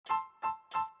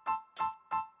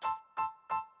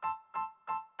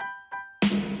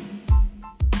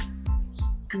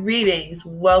Greetings.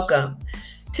 Welcome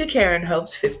to Karen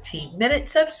Hope's 15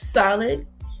 minutes of solid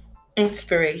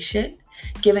inspiration,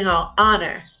 giving all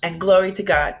honor and glory to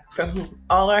God, from whom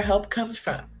all our help comes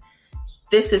from.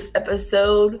 This is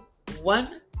episode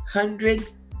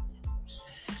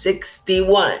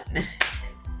 161.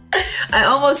 I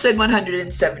almost said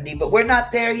 170, but we're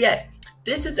not there yet.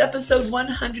 This is episode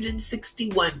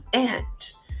 161, and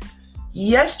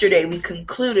yesterday we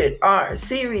concluded our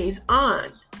series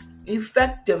on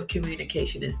effective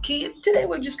communication is key, and today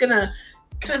we're just going to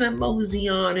kind of mosey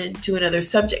on into another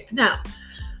subject. Now,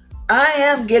 I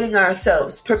am getting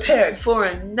ourselves prepared for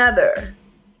another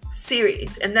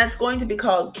series, and that's going to be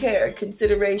called Care,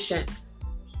 Consideration,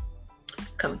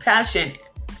 Compassion,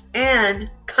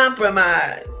 and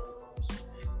Compromise.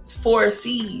 It's 4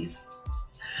 C's.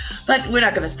 But we're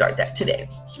not going to start that today.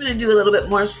 We're going to do a little bit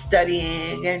more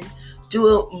studying and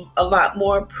do a lot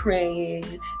more praying.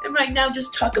 And right now,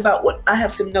 just talk about what I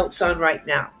have some notes on right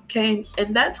now. Okay.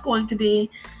 And that's going to be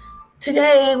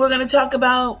today. We're going to talk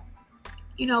about,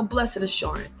 blessed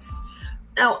assurance.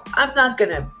 Now, I'm not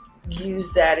going to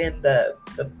use that in the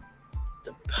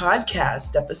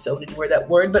podcast episode anywhere, that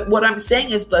word. But what I'm saying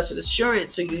is blessed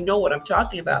assurance. So you know what I'm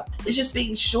talking about. It's just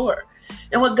being sure.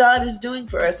 And what God is doing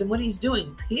for us and what he's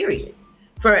doing, period.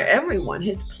 For everyone,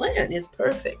 his plan is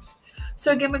perfect.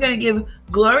 So again, we're going to give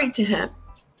glory to him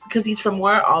because he's from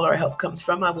where all our help comes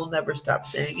from. I will never stop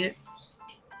saying it.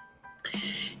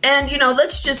 And,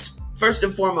 let's just, first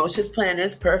and foremost, his plan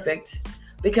is perfect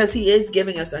because he is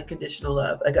giving us unconditional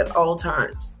love, like at all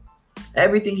times.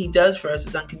 Everything he does for us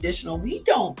is unconditional. We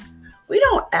don't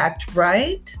act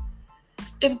right.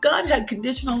 If God had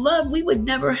conditional love, we would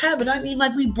never have it. I mean,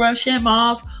 like, we brush him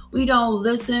off. We don't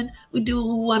listen. We do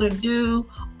what we want to do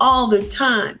all the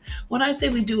time. When I say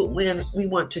we do it when we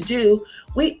want to do,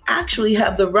 we actually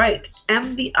have the right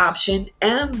and the option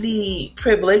and the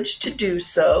privilege to do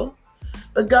so.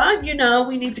 But God,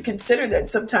 we need to consider that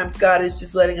sometimes God is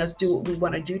just letting us do what we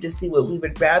want to do to see what we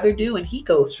would rather do, and he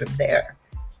goes from there.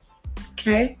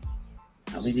 Okay?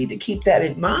 Well, we need to keep that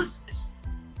in mind.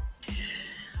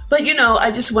 But,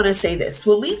 I just want to say this.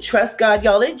 When we trust God,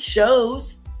 y'all, it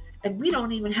shows. And we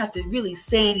don't even have to really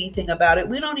say anything about it.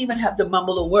 We don't even have to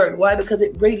mumble a word. Why? Because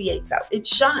it radiates out. It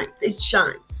shines. It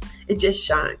shines. It just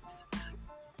shines.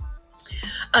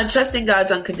 Trusting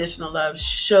God's unconditional love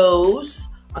shows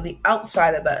on the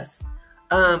outside of us.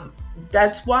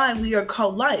 That's why we are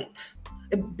called light.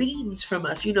 It beams from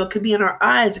us. It could be in our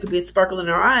eyes. It could be a sparkle in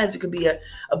our eyes. It could be a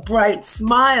bright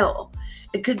smile.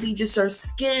 It could be just our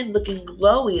skin looking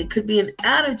glowy. It could be an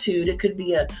attitude. It could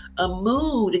be a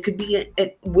mood.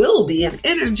 It will be an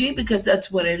energy, because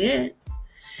that's what it is.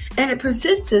 And it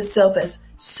presents itself as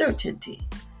certainty.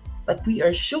 Like we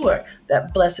are sure,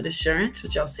 that blessed assurance,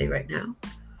 which I'll say right now.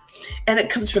 And it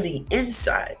comes from the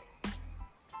inside,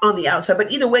 on the outside.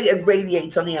 But either way, it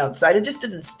radiates on the outside. It just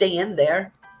doesn't stay in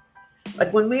there.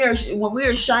 Like when we are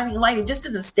shining light, it just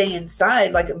doesn't stay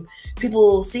inside. Like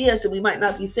people see us and we might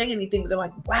not be saying anything, but they're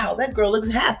like, wow, that girl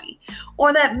looks happy.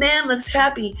 Or that man looks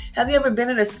happy. Have you ever been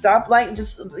at a stoplight and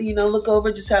just, look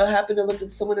over, just how happen to look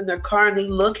at someone in their car and they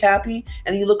look happy,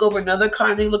 and you look over another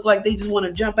car and they look like they just want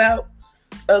to jump out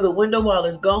of the window while the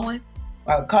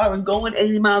car is going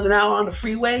 80 miles an hour on the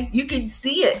freeway? You can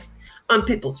see it on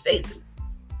people's faces.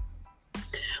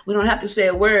 We don't have to say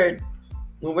a word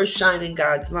when we're shining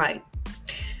God's light.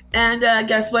 And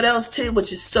guess what else too,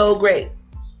 which is so great.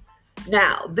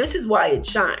 Now, this is why it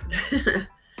shines.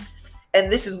 And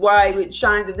this is why it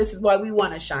shines, and this is why we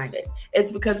want to shine it.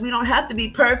 It's because we don't have to be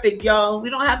perfect, y'all. We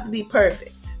don't have to be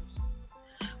perfect.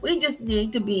 We just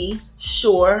need to be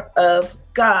sure of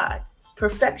God.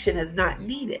 Perfection is not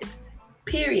needed.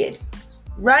 Period.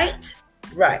 Right?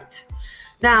 Right.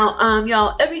 Now,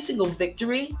 y'all, every single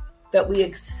victory that we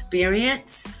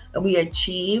experience and we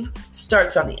achieve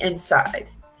starts on the inside.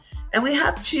 And we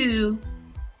had to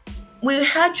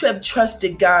have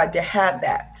trusted God to have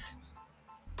that.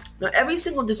 Now, every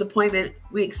single disappointment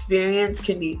we experience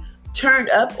can be turned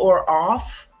up or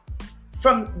off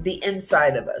from the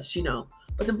inside of us,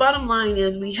 But the bottom line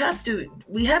is we have to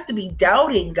be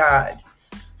doubting God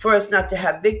for us not to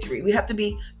have victory. We have to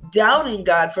be doubting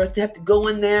God for us to have to go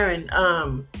in there and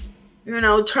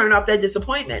turn off that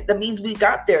disappointment. That means we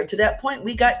got there to that point.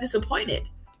 We got disappointed.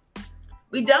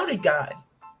 We doubted God.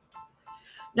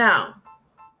 Now,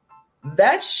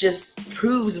 that just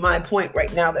proves my point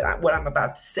right now, that what I'm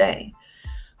about to say.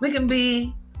 We can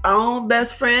be our own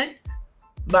best friend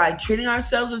by treating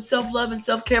ourselves with self-love and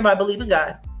self-care, by believing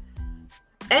God.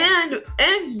 And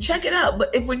check it out.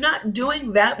 But if we're not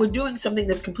doing that, we're doing something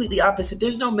that's completely opposite.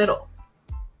 There's no middle.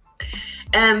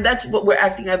 And that's what we're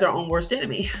acting as our own worst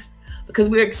enemy. because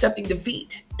we're accepting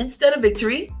defeat instead of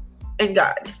victory in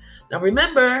God. Now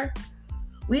remember,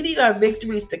 we need our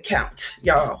victories to count,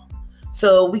 y'all,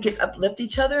 so we can uplift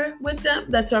each other with them.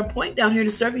 That's our point down here, to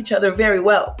serve each other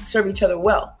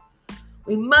well.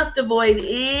 We must avoid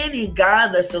any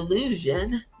godless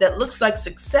illusion that looks like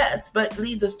success but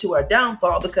leads us to our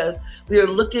downfall, because we are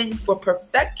looking for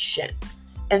perfection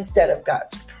instead of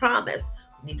God's promise.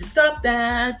 We need to stop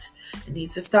that. It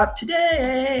needs to stop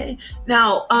today.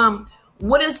 Now,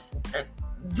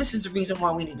 this is the reason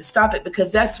why we need to stop it,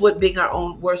 because that's what being our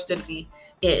own worst enemy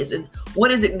is. And what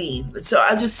does it mean? So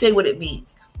I'll just say what it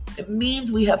means. It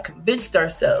means we have convinced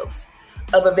ourselves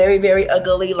of a very, very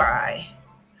ugly lie.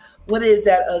 What is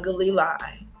that ugly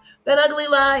lie? That ugly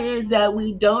lie is that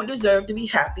we don't deserve to be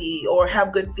happy or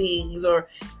have good things or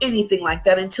anything like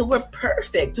that until we're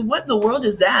perfect. What in the world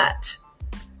is that?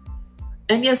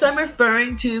 And yes, I'm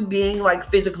referring to being like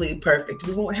physically perfect.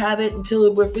 We won't have it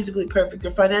until we're physically perfect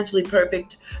or financially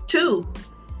perfect too.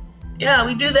 Yeah,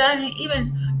 we do that.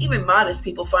 Even modest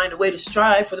people find a way to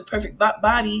strive for the perfect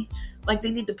body. Like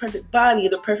they need the perfect body,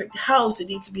 the perfect house. It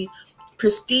needs to be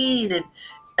pristine and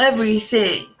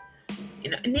everything.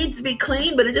 It needs to be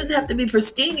clean, but it doesn't have to be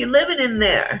pristine. You're living in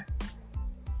there.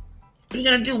 What are you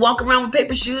going to do? Walk around with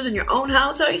paper shoes in your own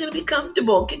house? How are you going to be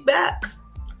comfortable? Kick back.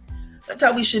 That's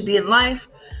how we should be in life.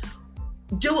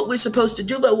 Do what we're supposed to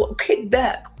do, but kick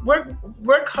back.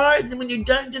 Work hard, and then when you're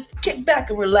done, just kick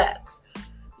back and relax.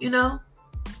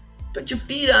 Put your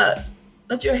feet up.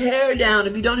 Let your hair down.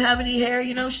 If you don't have any hair,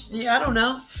 I don't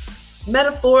know.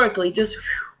 Metaphorically, just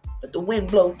let the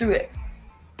wind blow through it.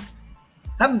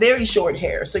 I have very short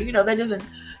hair, so that doesn't,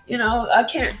 I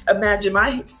can't imagine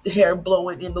my hair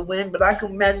blowing in the wind, but I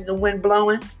can imagine the wind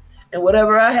blowing and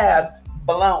whatever I have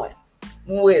blowing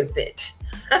with it.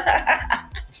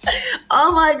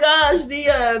 Oh my gosh,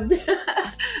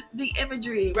 the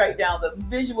imagery right now, the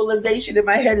visualization in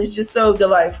my head is just so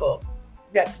delightful.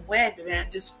 That wind, man,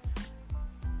 just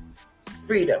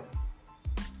freedom,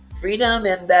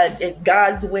 and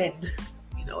God's wind,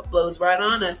 it blows right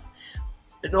on us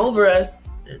and over us.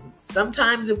 And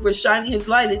sometimes if we're shining his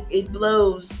light, it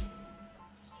blows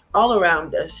all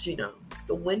around us. It's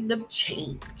the wind of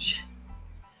change.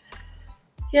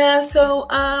 Yeah, so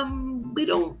we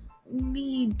don't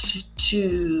need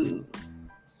to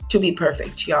be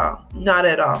perfect, y'all. Not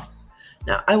at all.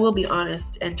 Now, I will be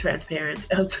honest and transparent,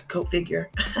 go figure,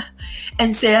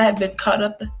 and say I have been caught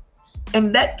up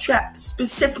in that trap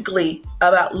specifically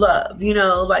about love.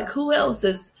 Like who else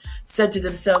has said to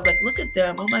themselves, like, look at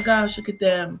them. Oh my gosh, look at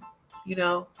them.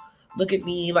 Look at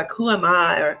me. Like, who am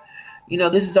I? Or,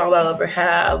 this is all I'll ever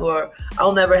have, or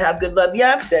I'll never have good love.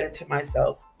 Yeah, I've said it to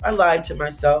myself. I lied to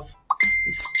myself.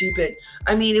 It's stupid.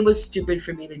 It was stupid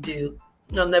for me to do.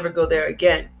 I'll never go there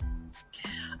again.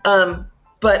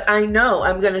 But I know,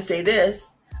 I'm going to say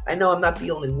this. I know I'm not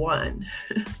the only one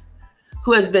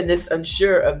who has been this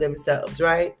unsure of themselves,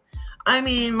 right? I'm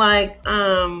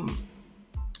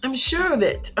sure of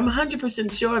it. I'm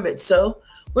 100% sure of it. So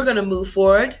we're going to move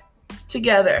forward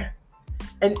together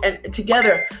and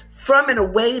together from and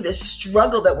away this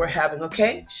struggle that we're having.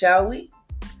 Okay. Shall we?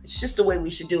 It's just the way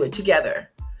we should do it together.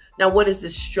 Now, what is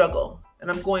this struggle? And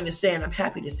I'm going to say, and I'm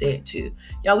happy to say it too.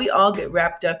 Y'all, we all get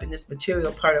wrapped up in this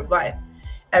material part of life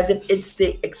as if it's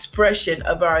the expression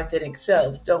of our authentic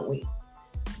selves, don't we?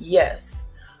 Yes.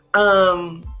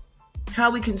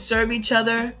 How we can serve each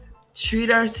other, treat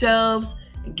ourselves,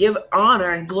 and give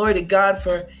honor and glory to God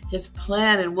for his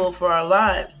plan and will for our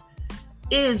lives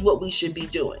is what we should be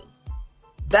doing.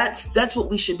 That's what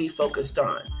we should be focused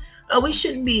on. We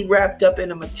shouldn't be wrapped up in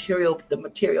the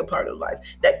material part of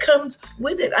life that comes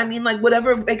with it.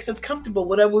 Whatever makes us comfortable,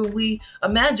 whatever we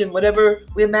imagine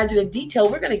in detail,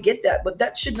 we're going to get that. But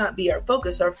that should not be our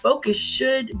focus. Our focus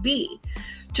should be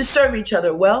to serve each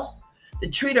other well, to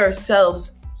treat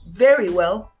ourselves very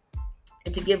well,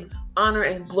 and to give honor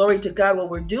and glory to God while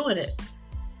we're doing it.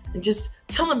 And just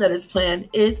tell him that his plan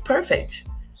is perfect.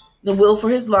 The will for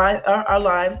his life, our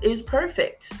lives, is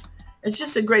perfect. It's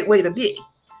just a great way to be.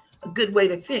 A good way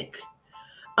to think.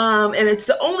 And it's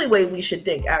the only way we should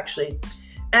think, actually.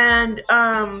 And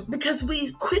because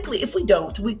we quickly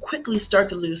start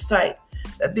to lose sight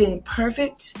that being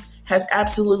perfect has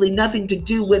absolutely nothing to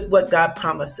do with what God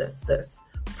promises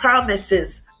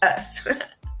us.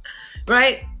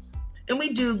 Right? And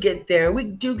we do get there. We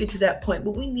do get to that point,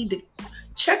 but we need to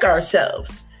check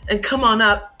ourselves and come on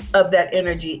out of that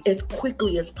energy as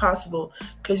quickly as possible.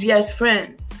 Because yes,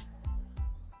 friends,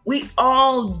 we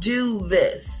all do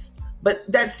this, but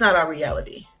that's not our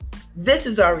reality. This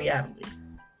is our reality.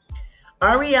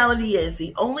 Our reality is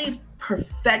the only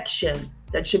perfection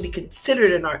that should be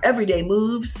considered in our everyday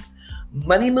moves,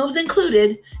 money moves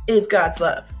included, is God's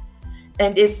love.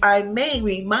 And if I may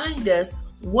remind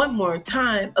us one more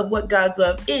time of what God's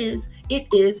love is, it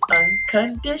is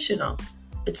unconditional.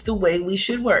 It's the way we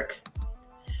should work.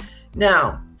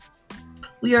 Now,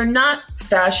 we are not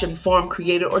fashion, form,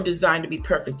 created, or designed to be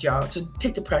perfect, y'all. So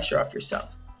take the pressure off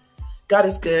yourself. God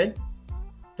is good.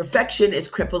 Perfection is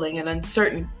crippling and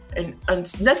uncertain and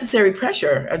unnecessary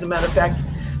pressure, as a matter of fact.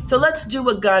 So let's do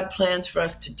what God plans for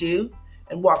us to do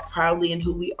and walk proudly in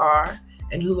who we are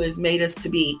and who has made us to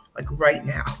be, like right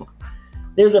now.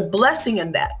 There's a blessing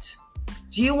in that.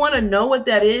 Do you want to know what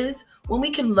that is? When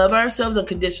we can love ourselves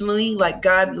unconditionally like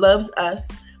God loves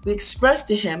us, we express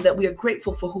to Him that we are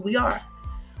grateful for who we are.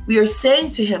 We are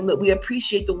saying to Him that we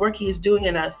appreciate the work He is doing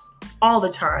in us all the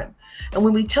time. And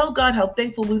when we tell God how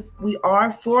thankful we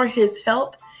are for His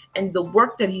help and the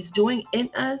work that He's doing in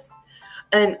us,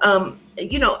 and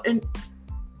and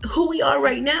who we are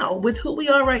right now, with who we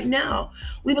are right now,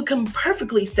 we become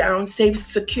perfectly sound, safe,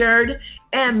 secured,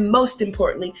 and most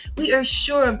importantly, we are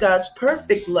sure of God's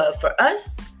perfect love for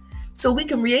us, so we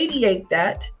can radiate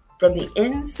that from the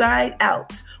inside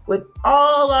out with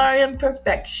all our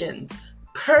imperfections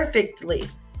perfectly.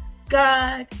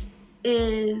 God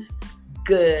is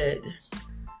good.